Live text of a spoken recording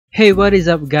Hey, what is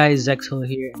up guys, Zexel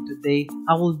here, and today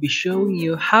I will be showing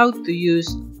you how to use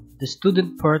the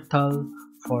student portal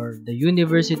for the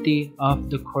University of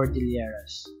the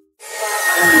Cordilleras.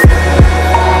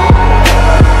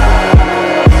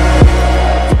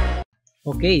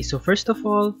 Okay, so first of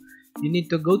all, you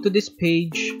need to go to this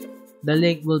page. The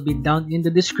link will be down in the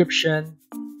description,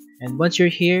 and once you're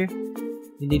here,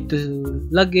 you need to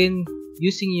log in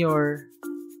using your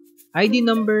ID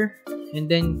number and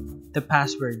then the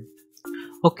password.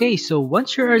 Okay, so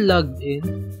once you are logged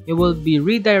in, you will be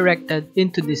redirected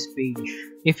into this page.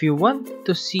 If you want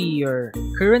to see your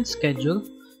current schedule,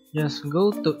 just go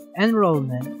to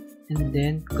enrollment and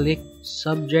then click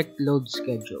subject load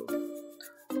schedule.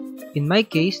 In my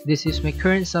case, this is my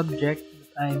current subject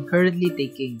I am currently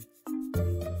taking.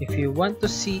 If you want to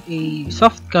see a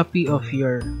soft copy of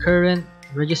your current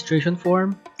registration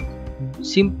form,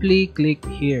 simply click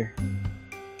here.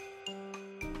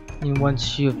 And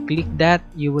once you click that,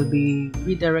 you will be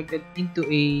redirected into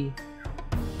a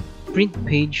print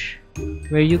page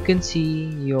where you can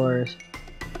see your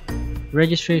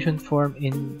registration form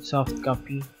in soft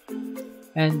copy,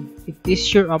 and it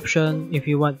is your option if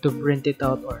you want to print it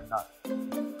out or not.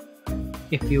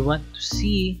 If you want to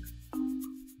see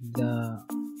the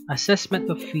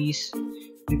assessment of fees,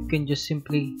 you can just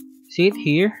simply see it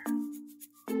here,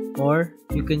 or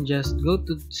you can just go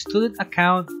to student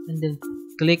account and then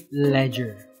click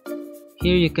ledger.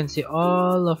 Here you can see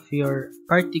all of your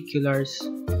particulars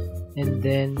and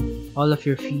then all of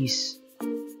your fees.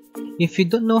 If you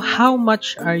don't know how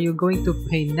much are you going to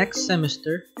pay next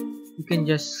semester, you can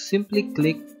just simply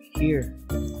click here,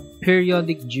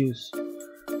 periodic dues,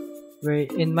 where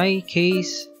in my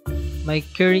case, my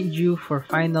current due for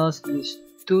finals is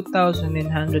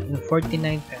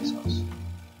 2,949 pesos.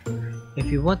 If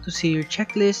you want to see your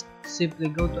checklist, simply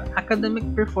go to academic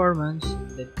performance,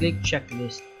 then click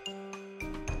checklist.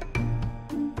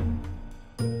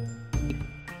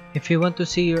 If you want to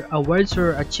see your awards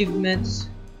or achievements,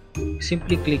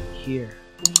 simply click here.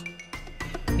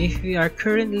 If you are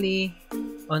currently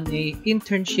on a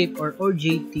internship or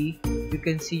OJT, you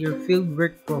can see your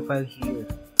fieldwork profile here.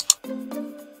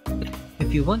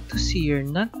 If you want to see your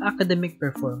non-academic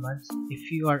performance,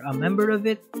 if you are a member of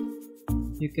it,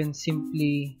 you can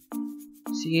simply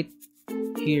see it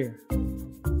here.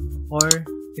 Or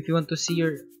if you want to see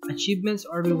your achievements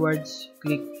or rewards,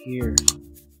 click here.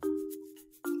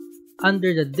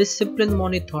 Under the discipline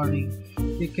monitoring,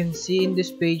 you can see in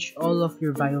this page all of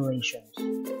your violations.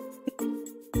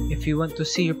 If you want to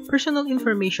see your personal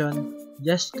information,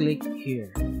 just click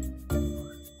here.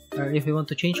 Or if you want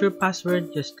to change your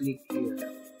password, just click here.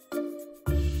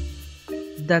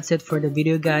 That's it for the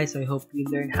video guys. I hope you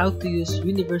learned how to use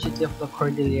University of the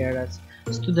Cordilleras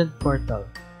student portal.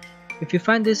 If you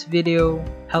find this video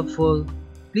helpful,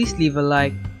 please leave a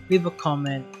like, leave a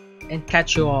comment, and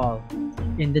catch you all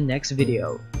in the next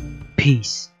video.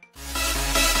 Peace.